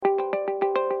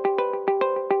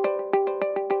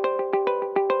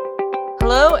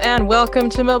Hello and welcome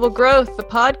to Mobile Growth, the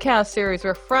podcast series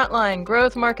where frontline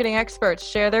growth marketing experts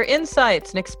share their insights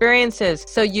and experiences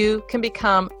so you can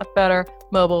become a better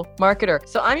mobile marketer.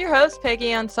 So I'm your host,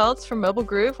 Peggy Anne Salz from Mobile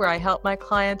Groove, where I help my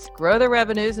clients grow their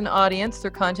revenues and audience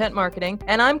through content marketing.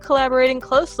 And I'm collaborating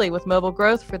closely with Mobile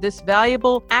Growth for this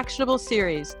valuable, actionable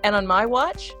series. And on my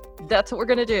watch, that's what we're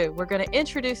going to do. We're going to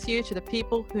introduce you to the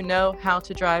people who know how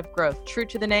to drive growth. True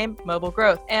to the name, Mobile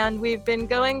Growth. And we've been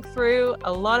going through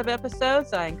a lot of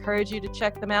episodes. I encourage you to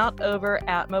check them out over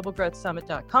at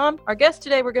mobilegrowthsummit.com. Our guest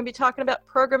today, we're going to be talking about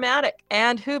programmatic.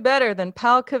 And who better than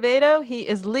Pau Quevedo? He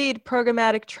is Lead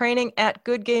Programmatic Trading at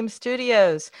Goodgame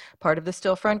Studios, part of the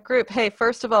Stillfront Group. Hey,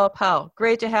 first of all, Pau,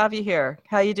 great to have you here.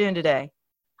 How are you doing today?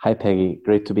 Hi, Peggy.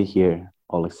 Great to be here.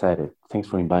 All excited. Thanks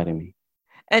for inviting me.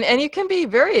 And you can be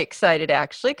very excited,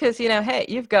 actually, because, hey,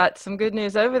 you've got some good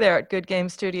news over there at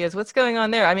Goodgame Studios. What's going on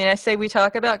there? I mean, I say we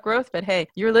talk about growth, but hey,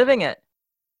 you're living it.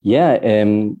 Yeah,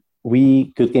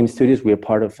 Goodgame Studios, we are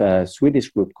part of a Swedish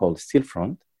group called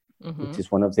Stillfront, which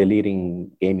is one of the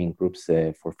leading gaming groups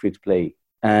for free-to-play.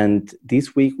 And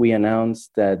this week, we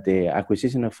announced that the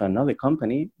acquisition of another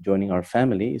company joining our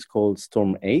family is called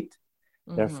Storm 8.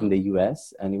 They're from the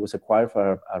US, and it was acquired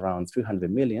for around $300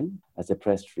 million, as the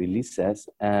press release says.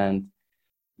 And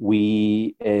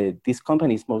this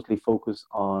company is mostly focused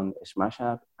on Smash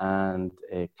Up and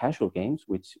casual games,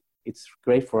 which it's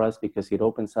great for us because it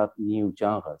opens up new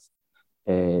genres.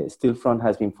 Stillfront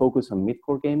has been focused on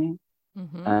mid-core gaming,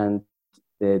 and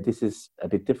this is a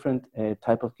bit different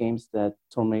type of games that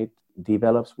Storm8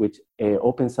 develops, which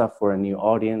opens up for a new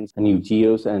audience, a new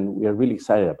geos, and we are really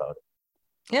excited about it.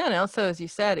 Yeah, and also, as you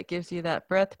said, it gives you that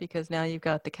breadth because now you've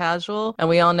got the casual, and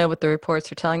we all know what the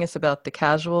reports are telling us about the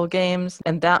casual games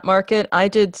and that market. I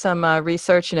did some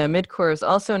research, mid-core is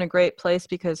also in a great place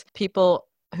because people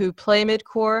who play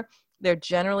mid-core, they're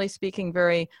generally speaking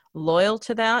very loyal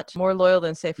to that, more loyal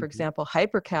than, say, for example,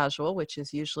 hyper casual, which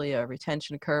is usually a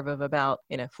retention curve of about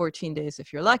 14 days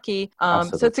if you're lucky.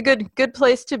 So it's a good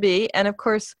place to be. And of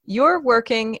course, you're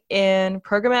working in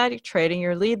programmatic trading,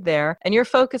 your lead there, and your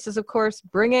focus is, of course,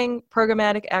 bringing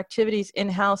programmatic activities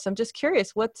in-house. I'm just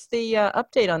curious, what's the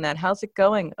update on that? How's it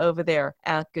going over there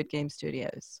at Goodgame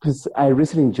Studios? Because I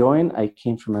recently joined, I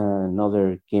came from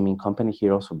another gaming company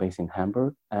here, also based in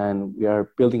Hamburg, and we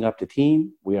are building up the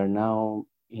team. We are now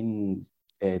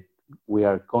we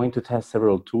are going to test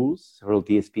several tools, several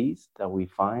DSPs that we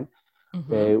find.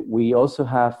 We also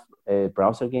have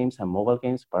browser games and mobile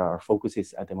games, but our focus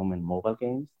is at the moment mobile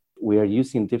games. We are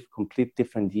using complete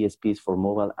different DSPs for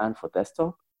mobile and for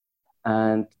desktop.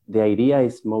 And the idea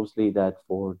is mostly that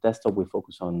for desktop, we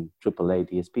focus on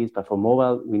AAA DSPs, but for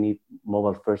mobile, we need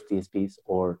mobile-first DSPs,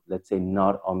 or let's say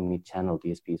not omni-channel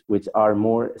DSPs, which are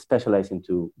more specialized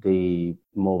into the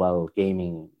mobile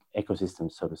gaming ecosystem,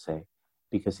 so to say,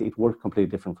 because it works completely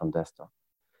different from desktop.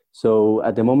 So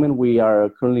at the moment, we are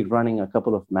currently running a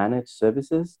couple of managed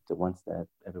services, the ones that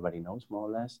everybody knows more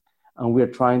or less, and we are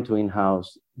trying to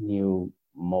in-house new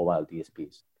mobile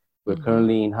DSPs. We're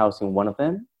currently in-housing one of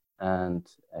them, and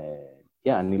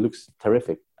and it looks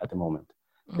terrific at the moment.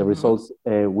 The results,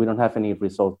 we don't have any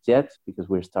results yet because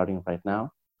we're starting right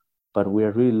now, but we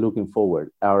are really looking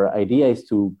forward. Our idea is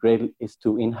to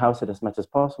in-house it as much as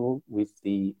possible with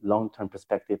the long-term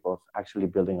perspective of actually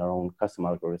building our own custom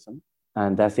algorithm.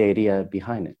 And that's the idea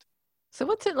behind it. So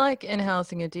what's it like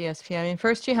in-housing a DSP? I mean,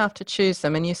 first you have to choose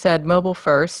them. And you said mobile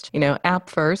first, app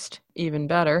first, even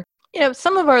better.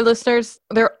 Some of our listeners,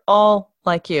 they're all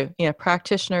like you,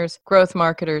 practitioners, growth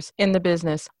marketers in the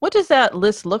business. What does that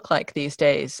list look like these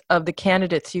days of the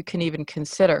candidates you can even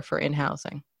consider for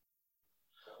in-housing?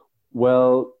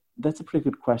 Well, that's a pretty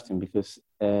good question because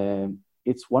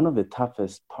it's one of the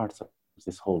toughest parts of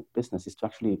this whole business is to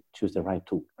actually choose the right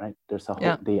tool, right? There's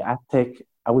the ad tech,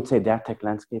 I would say the ad tech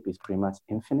landscape is pretty much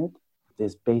infinite.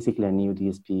 There's basically a new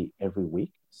DSP every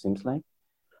week, seems like.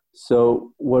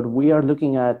 So what we are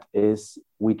looking at is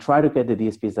we try to get the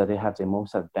DSPs that they have the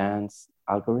most advanced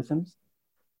algorithms.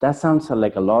 That sounds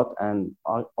like a lot. And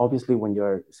obviously when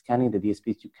you're scanning the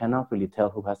DSPs, you cannot really tell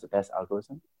who has the best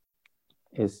algorithm.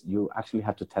 You actually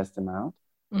have to test them out.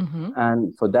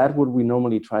 And for that, what we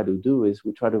normally try to do is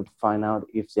we try to find out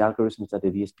if the algorithms that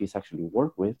the DSPs actually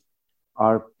work with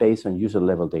are based on user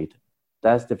level data.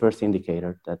 That's the first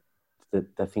indicator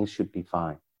that things should be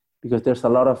fine. Because there's a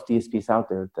lot of DSPs out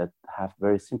there that have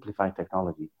very simplified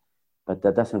technology, but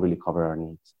that doesn't really cover our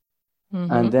needs.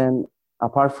 And then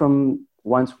apart from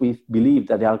once we believe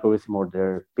that the algorithm or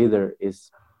their bidder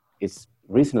is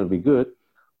reasonably good,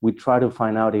 we try to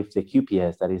find out if the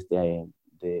QPS, that is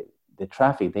the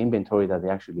traffic, the inventory that they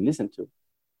actually listen to,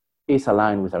 is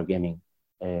aligned with our gaming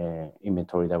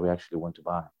inventory that we actually want to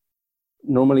buy.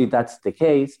 Normally that's the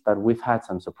case, but we've had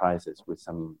some surprises with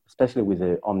some, especially with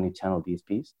the omni-channel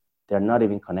DSPs. They're not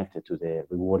even connected to the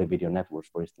rewarded video networks,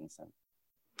 for instance.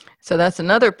 So that's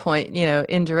another point,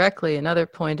 indirectly, another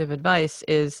point of advice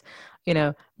is,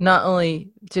 not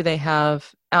only do they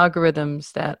have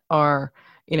algorithms that are,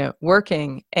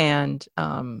 working and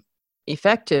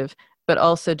effective, but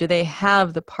also do they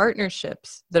have the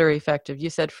partnerships that are effective? You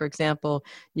said, for example,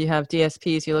 you have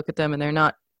DSPs, you look at them and they're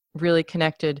not really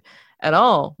connected at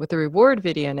all with the reward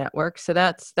video network. So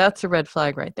that's a red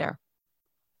flag right there.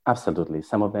 Absolutely.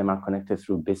 Some of them are connected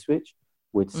through BitSwitch,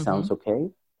 which sounds okay,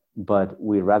 but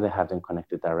we'd rather have them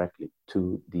connected directly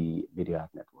to the video ad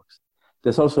networks.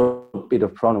 There's also a bit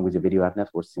of problem with the video ad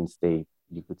networks since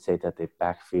you could say that they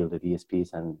backfill the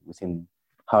DSPs, and within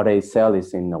how they sell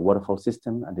is in a waterfall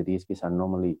system, and the DSPs are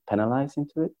normally penalized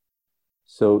into it.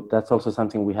 So that's also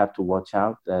something we have to watch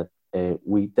out, that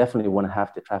we definitely want to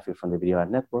have the traffic from the video ad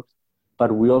networks,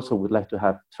 but we also would like to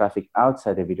have traffic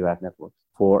outside the video ad networks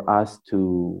for us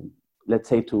to, let's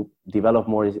say, to develop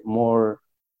more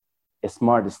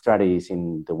smart strategies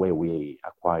in the way we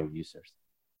acquire users.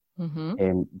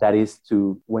 And that is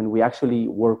when we actually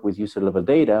work with user level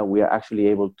data, we are actually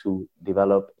able to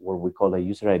develop what we call a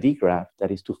user ID graph,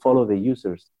 that is to follow the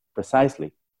users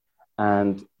precisely.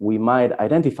 And we might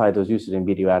identify those users in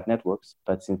video ad networks,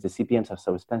 but since the CPMs are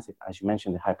so expensive, as you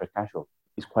mentioned, the hyper casual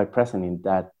is quite present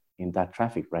in that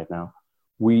traffic right now.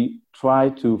 We try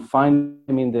to find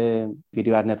them in the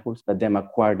video ad networks, but then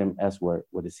acquire them elsewhere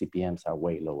where the CPMs are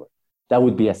way lower. That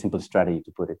would be a simple strategy,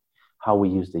 to put it, how we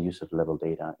use the user level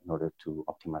data in order to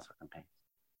optimize our campaigns.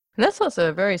 And that's also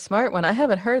a very smart one. I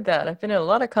haven't heard that. I've been at a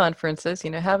lot of conferences,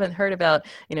 haven't heard about,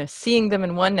 seeing them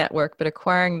in one network, but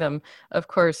acquiring them, of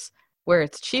course, where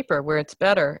it's cheaper, where it's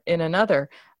better in another.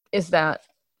 Is that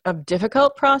a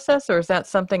difficult process, or is that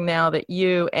something now that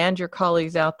you and your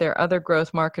colleagues out there, other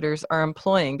growth marketers, are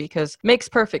employing? Because it makes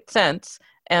perfect sense.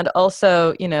 And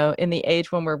also, in the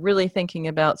age when we're really thinking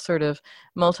about sort of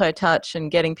multi-touch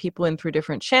and getting people in through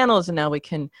different channels, and now we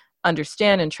can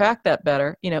understand and track that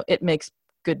better, it makes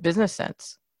good business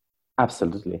sense.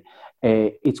 Absolutely.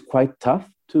 It's quite tough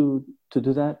to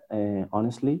do that,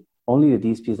 honestly. Only the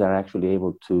DSPs that are actually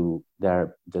able to,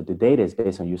 the data is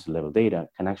based on user level data,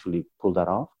 can actually pull that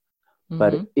off.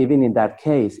 But even in that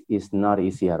case, it's not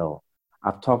easy at all.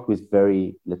 I've talked with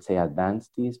very, let's say, advanced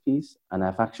DSPs, and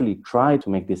I've actually tried to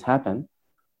make this happen.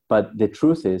 But the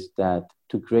truth is that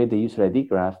to create the user ID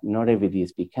graph, not every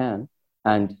DSP can,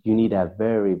 and you need a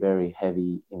very, very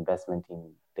heavy investment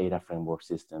in data framework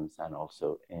systems and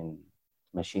also in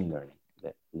machine learning,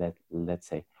 let's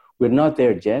say. We're not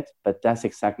there yet, but that's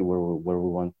exactly where we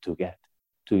want to get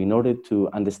to, in order to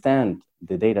understand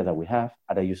the data that we have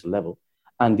at a user level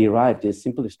and derive the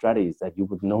simple strategies that you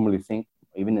would normally think,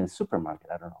 even in a supermarket,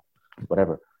 I don't know,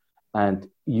 whatever, and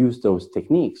use those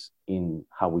techniques in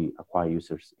how we acquire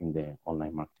users in the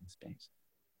online marketing space.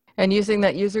 And using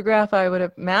that user graph, I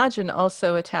would imagine,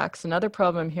 also attacks another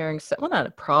problem I'm hearing. Well, not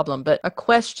a problem, but a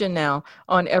question now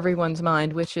on everyone's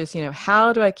mind, which is,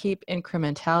 how do I keep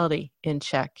incrementality in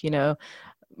check?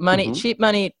 Money, cheap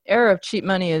money, era of cheap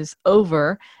money is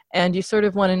over. And you sort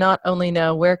of want to not only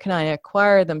know where can I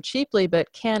acquire them cheaply,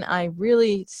 but can I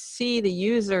really see the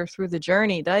user through the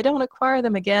journey, that I don't acquire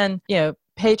them again,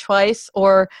 pay twice,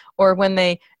 or when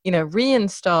they,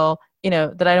 reinstall,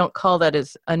 that I don't call that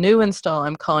as a new install.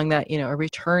 I'm calling that, a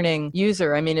returning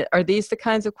user. I mean, are these the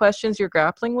kinds of questions you're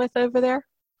grappling with over there?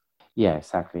 Yeah,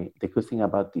 exactly. The good thing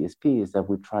about DSP is that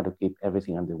we try to keep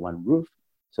everything under one roof.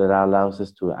 So that allows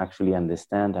us to actually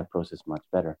understand that process much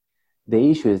better.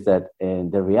 The issue is that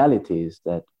the reality is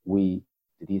that the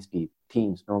DSP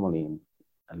teams, normally,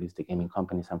 at least the gaming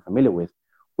companies I'm familiar with,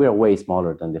 we are way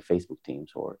smaller than the Facebook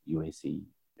teams or UAC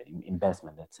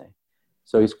investment, let's say.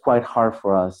 So it's quite hard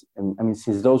for us. And I mean,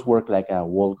 since those work like a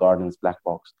walled gardens black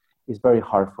box, it's very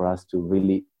hard for us to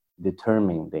really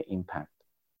determine the impact.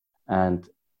 And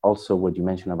also what you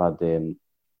mentioned about the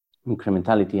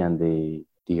incrementality and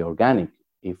the organic,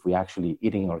 if we actually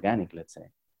eating organic, let's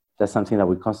say, that's something that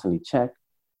we constantly check,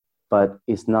 but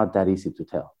it's not that easy to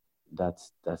tell.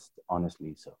 That's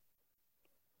honestly so.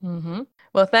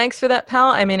 Well, thanks for that, Pal.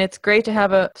 I mean, it's great to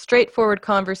have a straightforward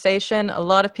conversation. A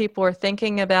lot of people are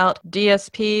thinking about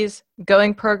DSPs,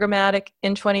 going programmatic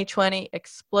in 2020,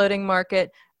 exploding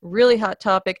market, really hot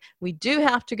topic. We do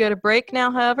have to go to break now,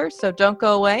 however, so don't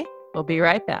go away. We'll be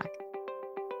right back.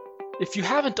 If you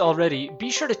haven't already, be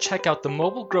sure to check out the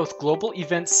Mobile Growth Global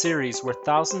Events series where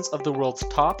thousands of the world's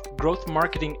top growth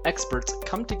marketing experts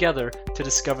come together to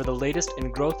discover the latest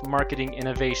in growth marketing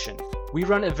innovation. We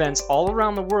run events all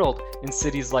around the world in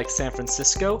cities like San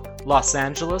Francisco, Los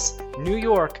Angeles, New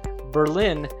York,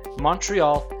 Berlin,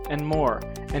 Montreal, and more.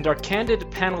 And our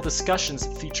candid panel discussions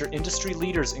feature industry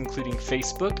leaders including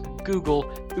Facebook,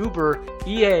 Google, Uber,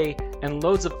 EA, and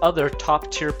loads of other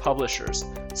top-tier publishers.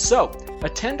 So,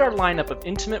 attend our lineup of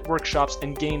intimate workshops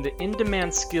and gain the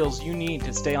in-demand skills you need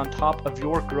to stay on top of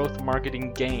your growth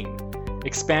marketing game.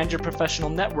 Expand your professional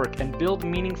network and build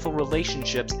meaningful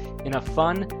relationships in a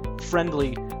fun,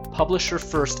 friendly,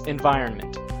 publisher-first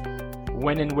environment.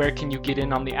 When and where can you get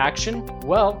in on the action?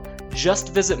 Well, just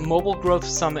visit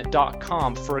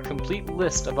mobilegrowthsummit.com for a complete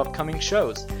list of upcoming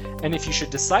shows. And if you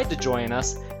should decide to join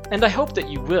us, and I hope that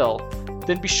you will,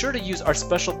 then be sure to use our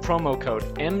special promo code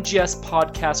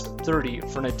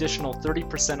MGSPodcast30 for an additional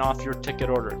 30% off your ticket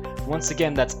order. Once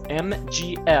again, that's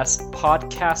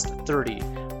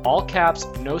MGSPodcast30, all caps,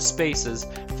 no spaces,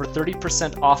 for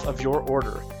 30% off of your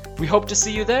order. We hope to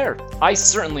see you there. I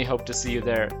certainly hope to see you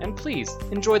there. And please,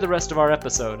 enjoy the rest of our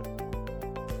episode.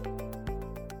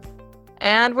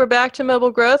 And we're back to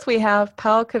mobile growth. We have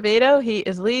Pau Quevedo. He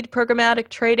is lead programmatic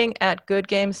trading at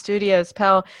Goodgame Studios.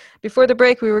 Pau, before the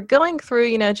break, we were going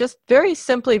through, just very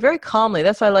simply, very calmly.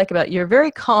 That's what I like about you. You're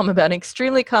very calm about an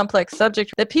extremely complex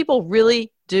subject that people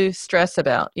really do stress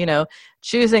about,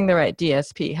 choosing the right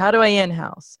DSP. How do I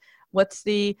in-house? What's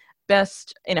the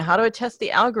best, how do I test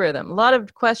the algorithm? A lot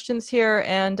of questions here,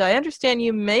 and I understand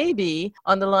you may be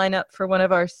on the lineup for one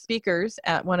of our speakers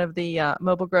at one of the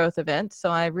mobile growth events, so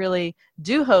I really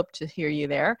do hope to hear you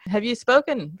there. Have you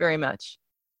spoken very much?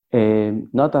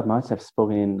 Not that much. I've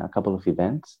spoken in a couple of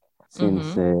events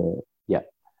since,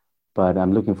 but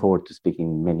I'm looking forward to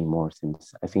speaking many more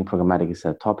since I think programmatic is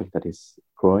a topic that is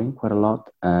growing quite a lot,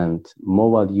 and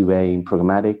mobile UA in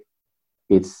programmatic,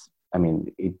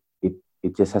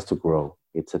 it just has to grow.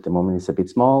 At the moment, it's a bit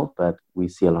small, but we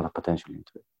see a lot of potential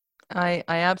into it. I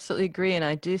absolutely agree, and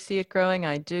I do see it growing.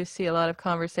 I do see a lot of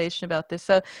conversation about this.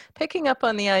 So picking up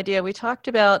on the idea, we talked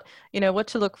about, what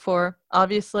to look for.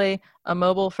 Obviously, a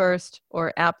mobile-first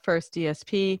or app-first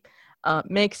DSP.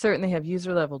 Make certain they have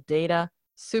user-level data.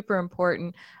 Super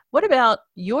important. What about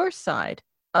your side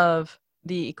of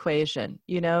the equation?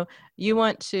 You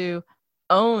want to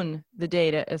own the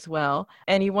data as well,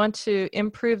 and you want to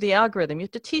improve the algorithm. You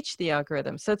have to teach the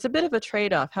algorithm. So it's a bit of a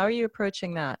trade-off. How are you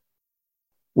approaching that?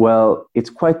 Well, it's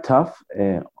quite tough,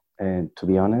 to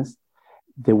be honest.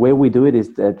 The way we do it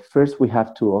is that first we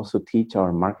have to also teach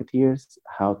our marketeers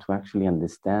how to actually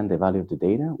understand the value of the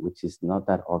data, which is not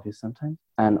that obvious sometimes.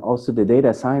 And also the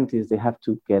data scientists, they have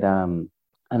to get an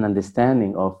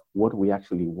understanding of what we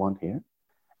actually want here,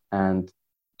 and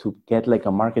to get like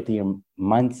a marketeer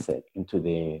mindset into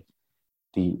the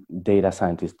data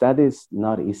scientist. That is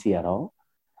not easy at all.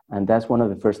 And that's one of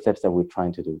the first steps that we're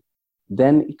trying to do.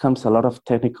 Then it comes a lot of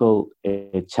technical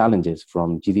challenges,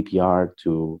 from GDPR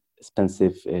to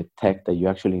expensive tech that you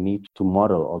actually need to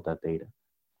model all that data.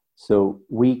 So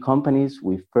we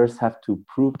first have to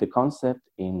prove the concept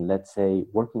in, let's say,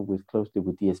 working closely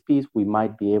with DSPs. We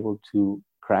might be able to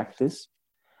crack this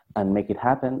and make it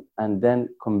happen, and then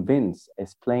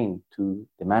explain to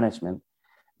the management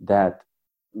that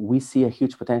we see a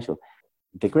huge potential.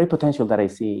 The great potential that I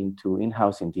see into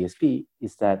in-housing DSP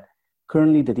is that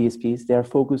currently the DSPs, they are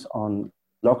focused on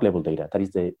log-level data. That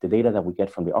is the data that we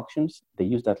get from the auctions. They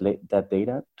use that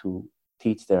data to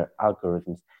teach their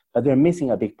algorithms, but they're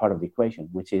missing a big part of the equation,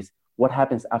 which is what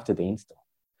happens after the install.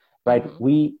 Right?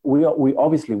 Mm-hmm. We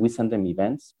obviously send them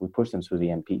events, we push them through the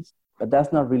MPs, but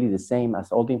that's not really the same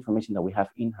as all the information that we have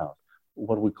in-house,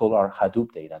 what we call our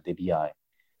Hadoop data, the BI.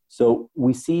 So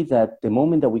we see that the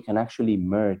moment that we can actually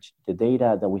merge the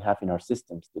data that we have in our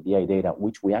systems, the BI data,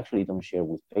 which we actually don't share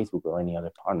with Facebook or any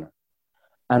other partner,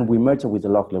 and we merge it with the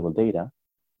log-level data,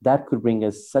 that could bring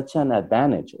us such an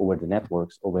advantage over the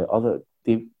networks, over other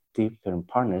different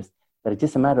partners, that it's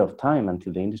just a matter of time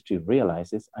until the industry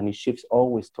realizes, and it shifts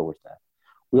always towards that.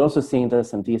 We're also seeing that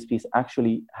some DSPs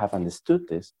actually have understood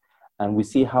this, and we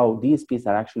see how DSPs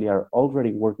that actually are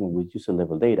already working with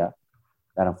user-level data,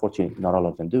 that unfortunately not all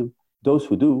of them do, those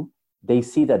who do, they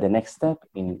see that the next step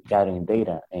in gathering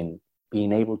data and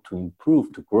being able to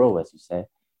improve, to grow, as you said,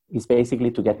 is basically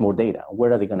to get more data.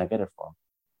 Where are they going to get it from?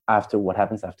 What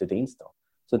happens after the install?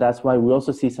 So that's why we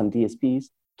also see some DSPs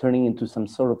turning into some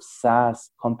sort of SaaS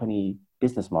company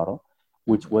business model,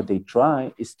 which what they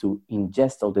try is to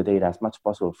ingest all the data as much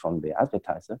possible from the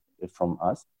advertiser, from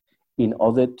us, in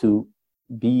order to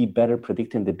be better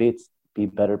predicting the bids, be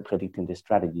better predicting the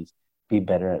strategies, be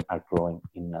better at growing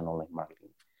in an online marketing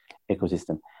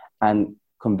ecosystem. And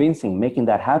making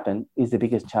that happen is the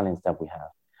biggest challenge that we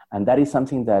have. And that is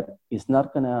something that is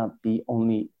not going to be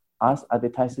only us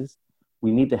advertisers.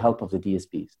 We need the help of the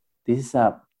DSPs. This is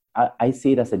I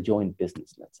see it as a joint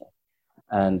business, let's say.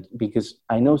 And because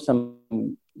I know some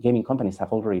gaming companies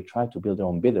have already tried to build their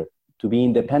own bidder to be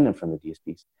independent from the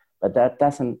DSPs, but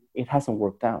it hasn't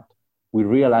worked out. We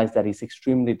realize that it's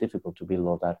extremely difficult to build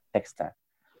all that tech stack.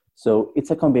 So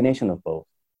it's a combination of both.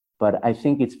 But I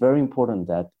think it's very important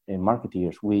that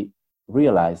marketeers, we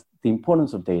realize the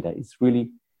importance of data is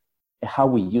really how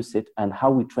we use it and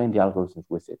how we train the algorithms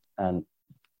with it. And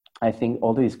I think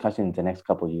all the discussion in the next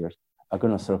couple of years are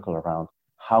going to circle around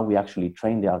how we actually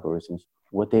train the algorithms,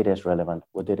 what data is relevant,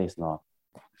 what data is not,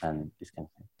 and this kind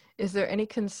of thing. Is there any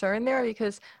concern there?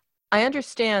 Because I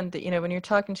understand that, when you're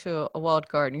talking to a walled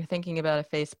garden, you're thinking about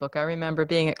a Facebook. I remember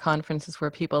being at conferences where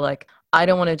people like, I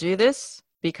don't want to do this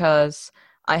because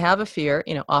I have a fear,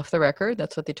 off the record,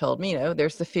 that's what they told me,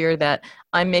 there's the fear that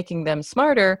I'm making them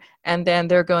smarter and then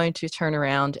they're going to turn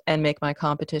around and make my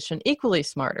competition equally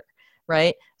smarter,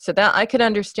 right? So that I could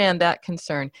understand that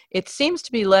concern. It seems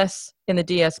to be less in the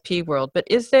DSP world, but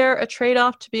is there a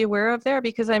trade-off to be aware of there?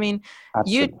 Because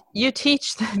you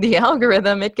teach the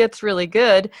algorithm, it gets really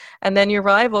good, and then your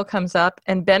rival comes up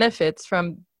and benefits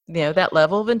from that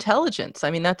level of intelligence.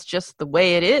 I mean, that's just the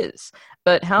way it is.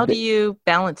 But how do you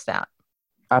balance that?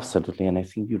 Absolutely, and I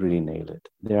think you really nailed it.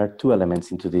 There are two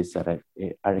elements into this that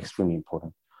are extremely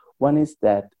important. One is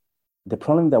that the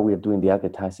problem that we're doing, the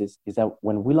advertisers, is that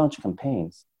when we launch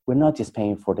campaigns, we're not just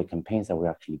paying for the campaigns that we're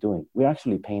actually doing. We're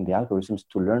actually paying the algorithms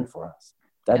to learn for us.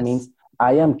 That means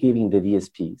I am giving the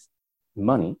DSPs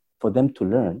money for them to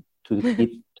learn,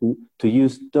 to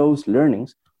use those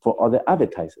learnings for other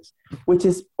advertisers, which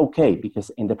is okay,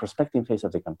 because in the prospecting phase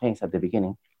of the campaigns at the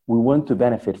beginning, we want to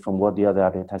benefit from what the other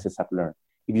advertisers have learned.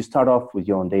 If you start off with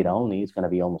your own data only, it's going to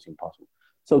be almost impossible.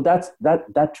 So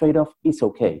that trade-off is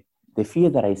okay. The fear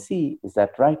that I see is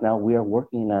that right now we are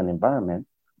working in an environment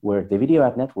where the video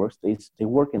ad networks, they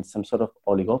work in some sort of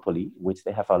oligopoly, which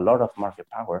they have a lot of market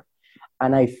power.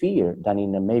 And I fear that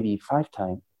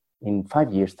in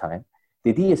 5 years' time,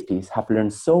 the DSPs have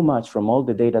learned so much from all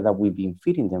the data that we've been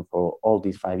feeding them for all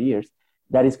these 5 years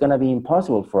that it's going to be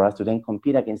impossible for us to then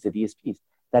compete against the DSPs.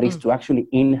 That is to actually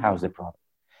in-house the product.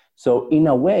 So in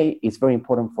a way, it's very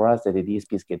important for us that the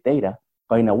DSPs get data,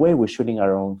 but in a way, we're shooting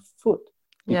our own foot,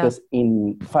 because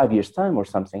in 5 years' time or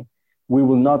something, we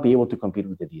will not be able to compete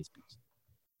with the DSPs.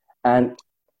 And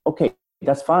okay,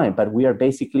 that's fine, but we are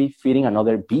basically feeding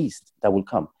another beast that will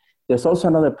come. There's also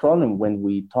another problem when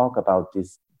we talk about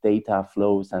these data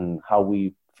flows and how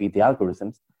we feed the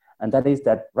algorithms, and that is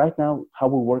that right now, how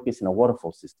we work is in a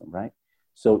waterfall system, right?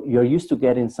 So you're used to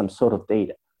getting some sort of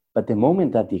data. But the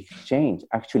moment that the exchange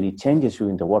actually changes you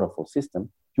in the waterfall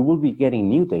system, you will be getting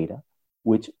new data,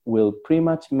 which will pretty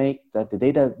much make that the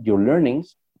data, your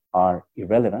learnings are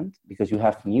irrelevant because you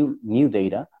have new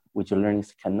data, which your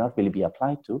learnings cannot really be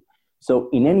applied to. So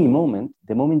in any moment,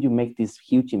 the moment you make this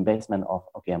huge investment of,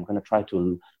 okay, I'm going to try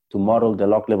to model the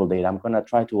log level data, I'm going to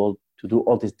try to do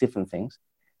all these different things,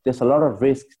 there's a lot of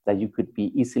risks that you could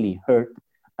be easily hurt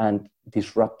and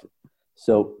disrupted.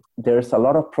 So there's a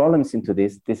lot of problems into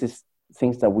this. This is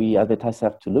things that we advertisers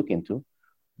have to look into,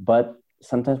 but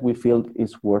sometimes we feel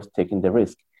it's worth taking the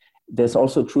risk. There's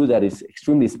also true that it's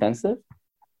extremely expensive,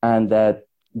 and that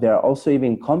there are also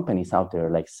even companies out there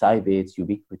like Sybase,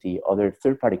 Ubiquity, other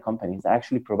third-party companies that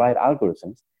actually provide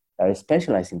algorithms that are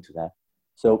specialized into that.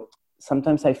 So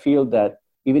sometimes I feel that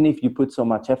even if you put so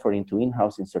much effort into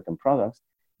in-housing certain products,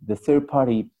 the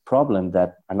third-party problem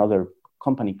that another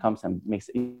company comes and makes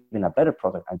even a better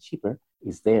product and cheaper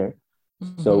is there.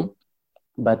 Mm-hmm. So,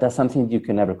 but that's something you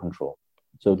can never control.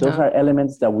 So those are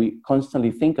elements that we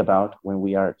constantly think about when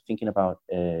we are thinking about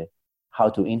how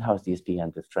to in-house DSP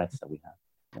and the threats that we have.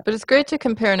 Yeah. But it's great to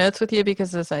compare notes with you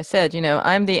because, as I said,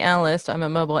 I'm the analyst. I'm a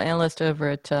mobile analyst over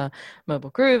at Mobile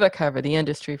Groove. I cover the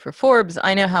industry for Forbes.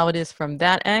 I know how it is from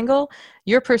that angle.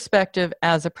 Your perspective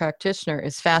as a practitioner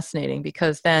is fascinating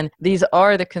because then these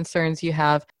are the concerns you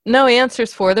have. No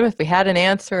answers for them. If we had an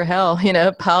answer, hell,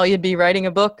 Pau, you'd be writing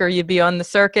a book or you'd be on the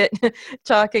circuit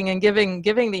talking and giving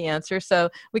the answer. So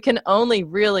we can only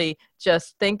really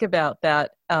just think about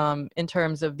that in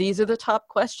terms of these are the top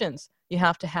questions you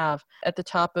have to have at the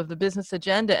top of the business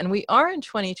agenda. And we are in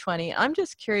 2020. I'm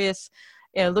just curious,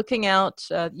 looking out,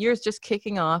 years just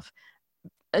kicking off,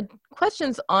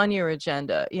 questions on your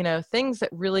agenda, things that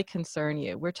really concern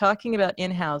you. We're talking about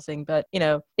in-housing, but,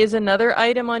 is another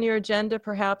item on your agenda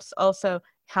perhaps also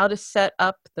how to set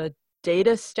up the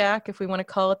data stack, if we want to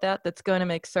call it that, that's going to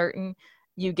make certain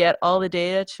you get all the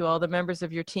data to all the members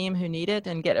of your team who need it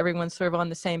and get everyone sort of on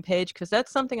the same page? Because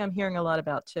that's something I'm hearing a lot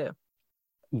about too.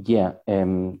 Yeah,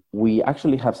 we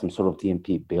actually have some sort of DMP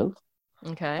built.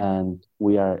 Okay. And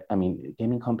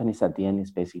gaming companies at the end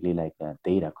is basically like a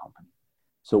data company.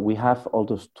 So we have all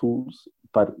those tools,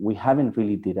 but we haven't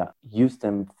really used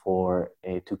them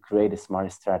to create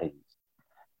smart strategies.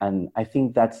 And I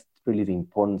think that's really the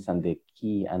importance and the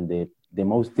key and the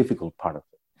most difficult part of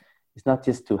it. It's not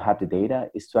just to have the data,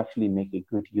 it's to actually make a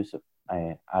good use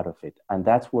out of it. And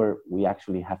that's where we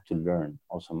actually have to learn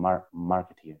also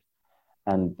marketeers.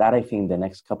 And that I think the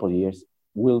next couple of years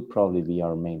will probably be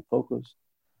our main focus,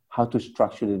 how to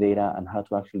structure the data and how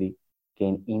to actually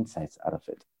gain insights out of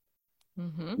it.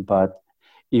 Mm-hmm. But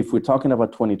if we're talking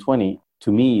about 2020,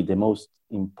 to me, the most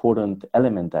important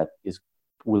element that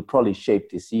will probably shape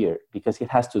this year, because it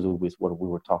has to do with what we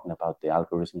were talking about, the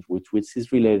algorithms, which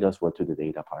is related as well to the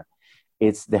data part.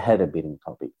 It's the header bidding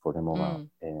topic for the mobile.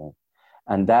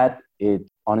 And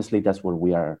honestly, that's what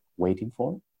we are waiting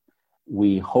for.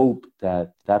 We hope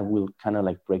that will kind of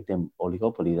like break the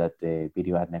oligopoly that the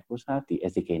video ad networks have, the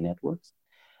SDK networks.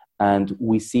 And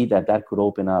we see that could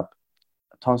open up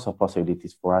tons of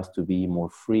possibilities for us to be more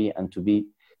free and to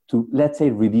let's say,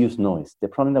 reduce noise. The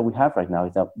problem that we have right now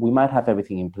is that we might have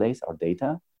everything in place, our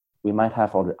data, we might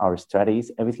have all our strategies,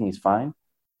 everything is fine.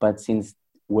 But since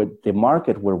with the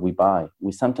market where we buy,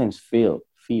 we sometimes feel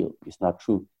it's not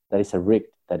true, that it's a rig,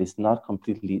 that it's not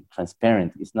completely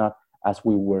transparent, it's not as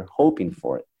we were hoping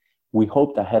for it. We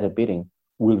hope that header bidding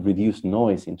will reduce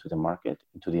noise into the market,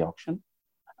 into the auction,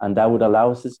 and that would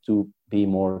allow us to be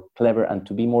more clever and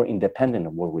to be more independent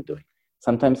of what we're doing.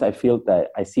 Sometimes I feel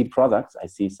that I see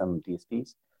some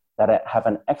DSPs that have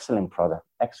an excellent product,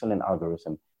 excellent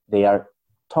algorithm. They are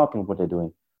top in what they're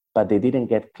doing, but they didn't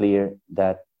get clear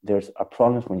that there's a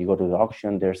problem when you go to the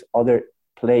auction, there's other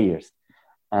players.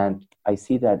 And I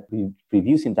see that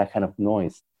reducing that kind of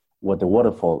noise, what the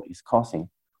waterfall is causing,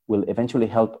 will eventually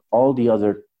help all the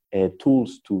other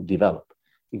tools to develop.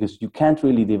 Because you can't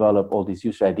really develop all these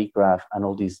user ID graph and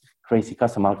all these crazy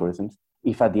custom algorithms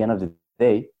if at the end of the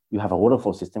day, you have a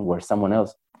waterfall system where someone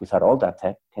else without all that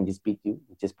tech can just beat you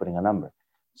with just putting a number.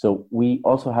 So we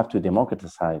also have to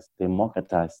democratize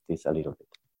this a little bit,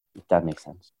 if that makes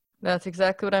sense. That's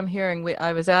exactly what I'm hearing.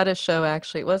 I was at a show,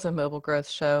 actually, it was a mobile growth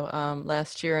show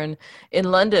last year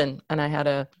in London, and I had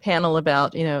a panel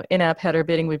about, in-app header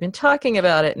bidding. We've been talking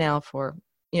about it now for,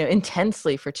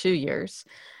 intensely for 2 years.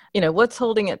 What's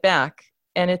holding it back?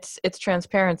 And it's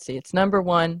transparency. It's number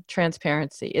one,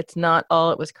 transparency. It's not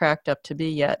all it was cracked up to be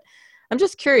yet. I'm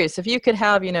just curious if you could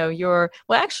have,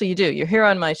 actually you do. You're here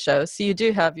on my show, so you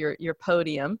do have your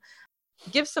podium.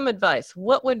 Give some advice.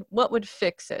 What would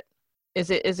fix it? Is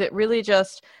it really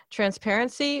just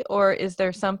transparency, or is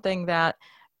there something that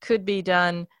could be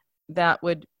done that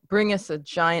would bring us a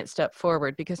giant step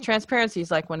forward? Because transparency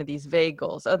is like one of these vague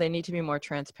goals. Oh, they need to be more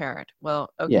transparent.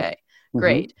 Well, okay, yeah.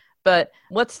 Great. But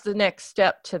what's the next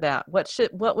step to that?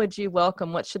 What would you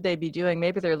welcome? What should they be doing?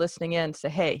 Maybe they're listening in and say,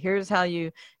 hey, here's how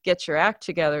you get your act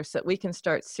together so that we can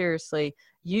start seriously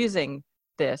using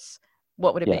this.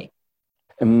 What would it be?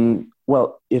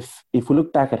 Well, if we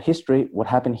look back at history, what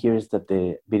happened here is that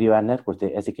the video ad networks, the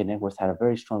SDK networks, had a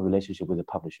very strong relationship with the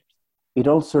publishers. It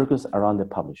all circles around the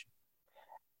publisher.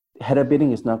 Header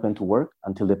bidding is not going to work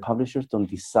until the publishers don't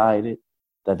decide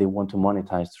that they want to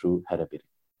monetize through header bidding.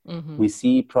 Mm-hmm. We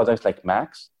see products like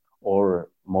Max or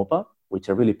MOPA, which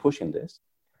are really pushing this,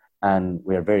 and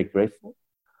we are very grateful.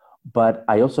 But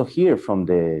I also hear from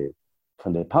the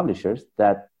publishers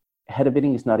that header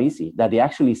bidding is not easy, that they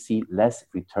actually see less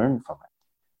return from it.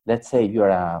 Let's say you're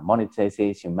a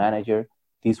monetization manager.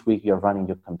 This week you're running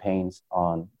your campaigns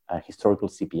on a historical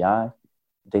CPI.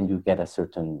 Then you get a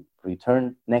certain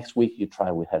return. Next week you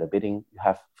try with header bidding. You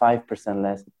have 5%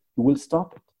 less. You will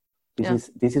stop it.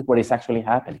 This is what is actually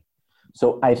happening.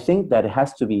 So I think that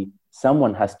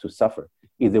someone has to suffer.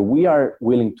 Either we are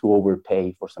willing to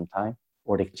overpay for some time,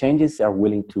 or the exchanges are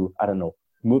willing to,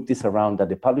 move this around, that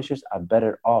the publishers are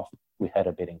better off with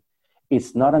header bidding.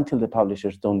 It's not until the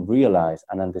publishers don't realize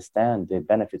and understand the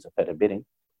benefits of header bidding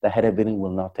that header bidding will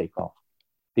not take off,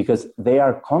 because they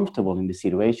are comfortable in the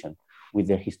situation with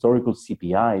their historical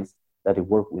CPIs that they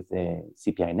work with the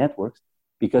CPI networks,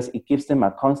 because it gives them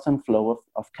a constant flow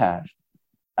of cash.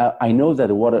 I know that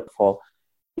the waterfall,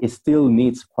 it still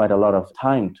needs quite a lot of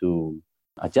time to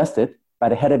adjust it, but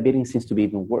the header bidding seems to be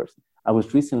even worse. I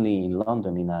was recently in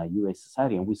London in a UA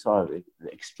society, and we saw an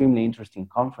extremely interesting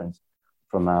conference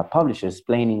from publishers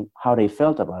explaining how they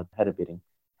felt about header bidding.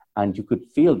 And you could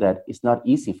feel that it's not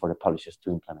easy for the publishers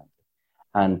to implement it.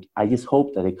 And I just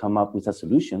hope that they come up with a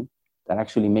solution that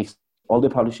actually makes all the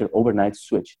publishers overnight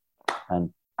switched.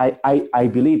 And I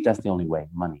believe that's the only way,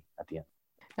 money at the end.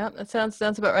 Yeah, that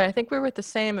sounds about right. I think we were at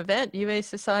the same event, UA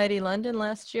Society London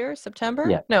last year, September?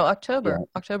 Yeah. No, October. Yeah.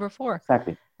 October 4th.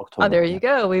 Exactly. October. Oh, there you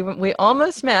go. We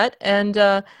almost met, and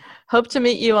hope to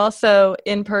meet you also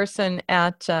in person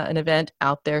at an event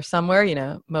out there somewhere,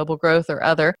 Mobile Growth or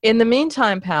other. In the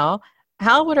meantime, Pau,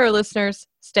 how would our listeners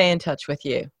stay in touch with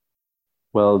you?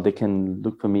 Well, they can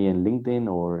look for me in LinkedIn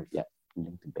or,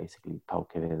 LinkedIn basically, Pau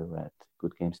Quevedo at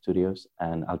Goodgame Studios,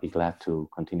 and I'll be glad to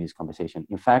continue this conversation.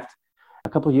 In fact, a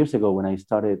couple of years ago when I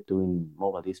started doing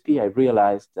mobile DSP, I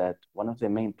realized that one of the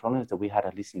main problems that we had,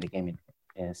 at least in the gaming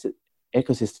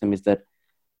ecosystem, is that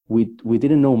we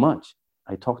didn't know much.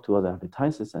 I talked to other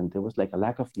advertisers and there was like a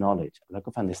lack of knowledge, a lack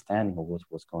of understanding of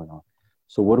what's going on.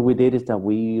 So what we did is that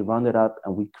we rounded up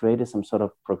and we created some sort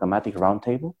of programmatic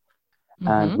roundtable.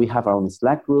 And we have our own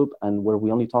Slack group and where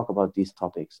we only talk about these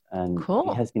topics. And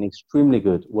It has been extremely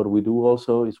good. What we do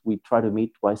also is we try to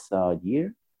meet twice a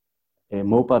year.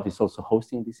 Mobile is also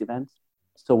hosting these events.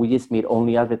 So we just meet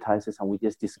only advertisers and we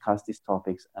just discuss these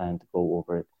topics and go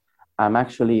over it. I'm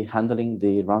actually handling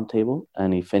the roundtable.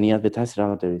 And if any advertiser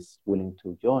out there is willing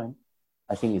to join,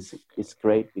 I think it's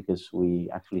great because we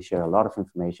actually share a lot of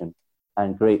information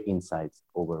and great insights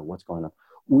over what's going on.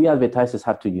 We advertisers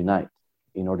have to unite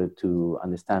in order to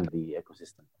understand the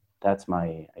ecosystem. That's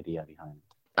my idea behind it.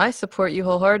 I support you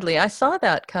wholeheartedly. I saw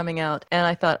that coming out and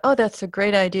I thought, oh, that's a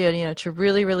great idea, to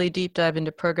really, really deep dive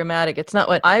into programmatic. It's not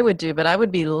what I would do, but I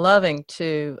would be loving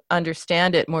to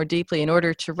understand it more deeply in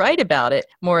order to write about it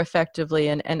more effectively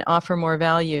and offer more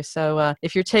value. So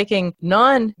if you're taking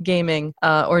non-gaming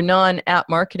or non-app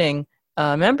marketing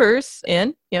members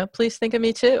in, please think of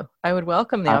me too. I would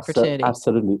welcome the opportunity.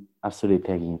 Absolutely,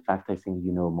 Peggy. In fact, I think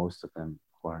you know most of them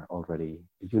who are already,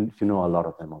 you know a lot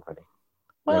of them already.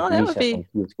 Well, like that Misha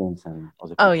would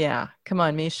be. Oh yeah, come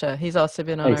on, Misha. He's also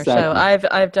been on our show.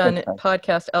 I've done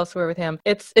podcasts elsewhere with him.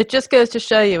 It just goes to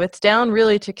show you, it's down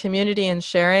really to community and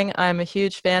sharing. I'm a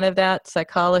huge fan of that.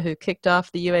 Saikala, who kicked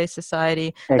off the UA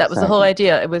Society, that was the whole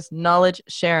idea. It was knowledge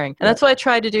sharing, and that's what I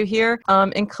tried to do here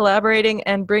in collaborating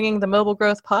and bringing the Mobile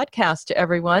Growth podcast to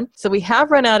everyone. So we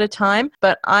have run out of time,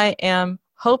 but I am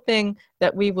hoping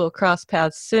that we will cross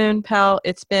paths soon. Pau,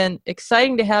 it's been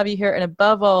exciting to have you here, and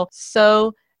above all,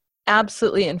 so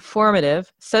absolutely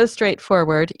informative, so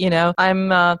straightforward. I'm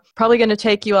probably going to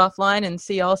take you offline and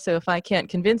see also if I can't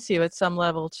convince you at some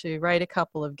level to write a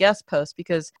couple of guest posts,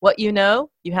 because what you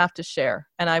have to share,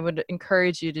 and I would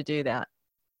encourage you to do that.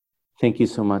 Thank you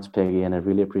so much, Peggy, and I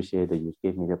really appreciate that you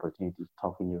gave me the opportunity to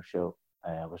talk in your show.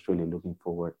 I was really looking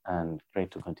forward, and great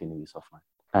to continue this offline.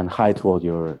 And hi to all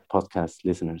your podcast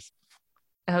listeners.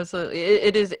 Absolutely.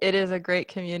 It is a great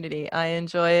community. I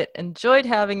enjoy it. Enjoyed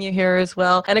having you here as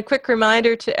well. And a quick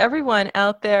reminder to everyone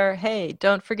out there, hey,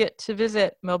 don't forget to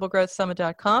visit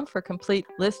mobilegrowthsummit.com for a complete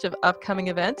list of upcoming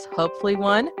events, hopefully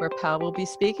one where Pau will be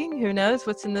speaking. Who knows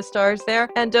what's in the stars there?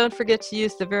 And don't forget to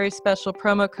use the very special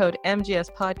promo code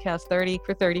MGSPodcast30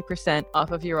 for 30%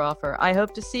 off of your offer. I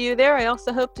hope to see you there. I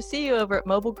also hope to see you over at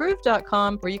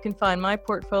mobilegroove.com, where you can find my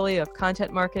portfolio of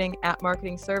content marketing, app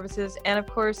marketing services, and of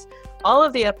course, all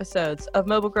of the episodes of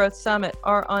Mobile Growth Summit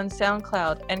are on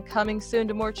SoundCloud and coming soon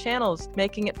to more channels,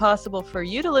 making it possible for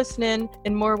you to listen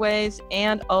in more ways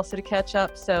and also to catch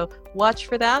up. So watch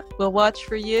for that. We'll watch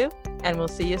for you, and we'll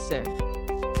see you soon.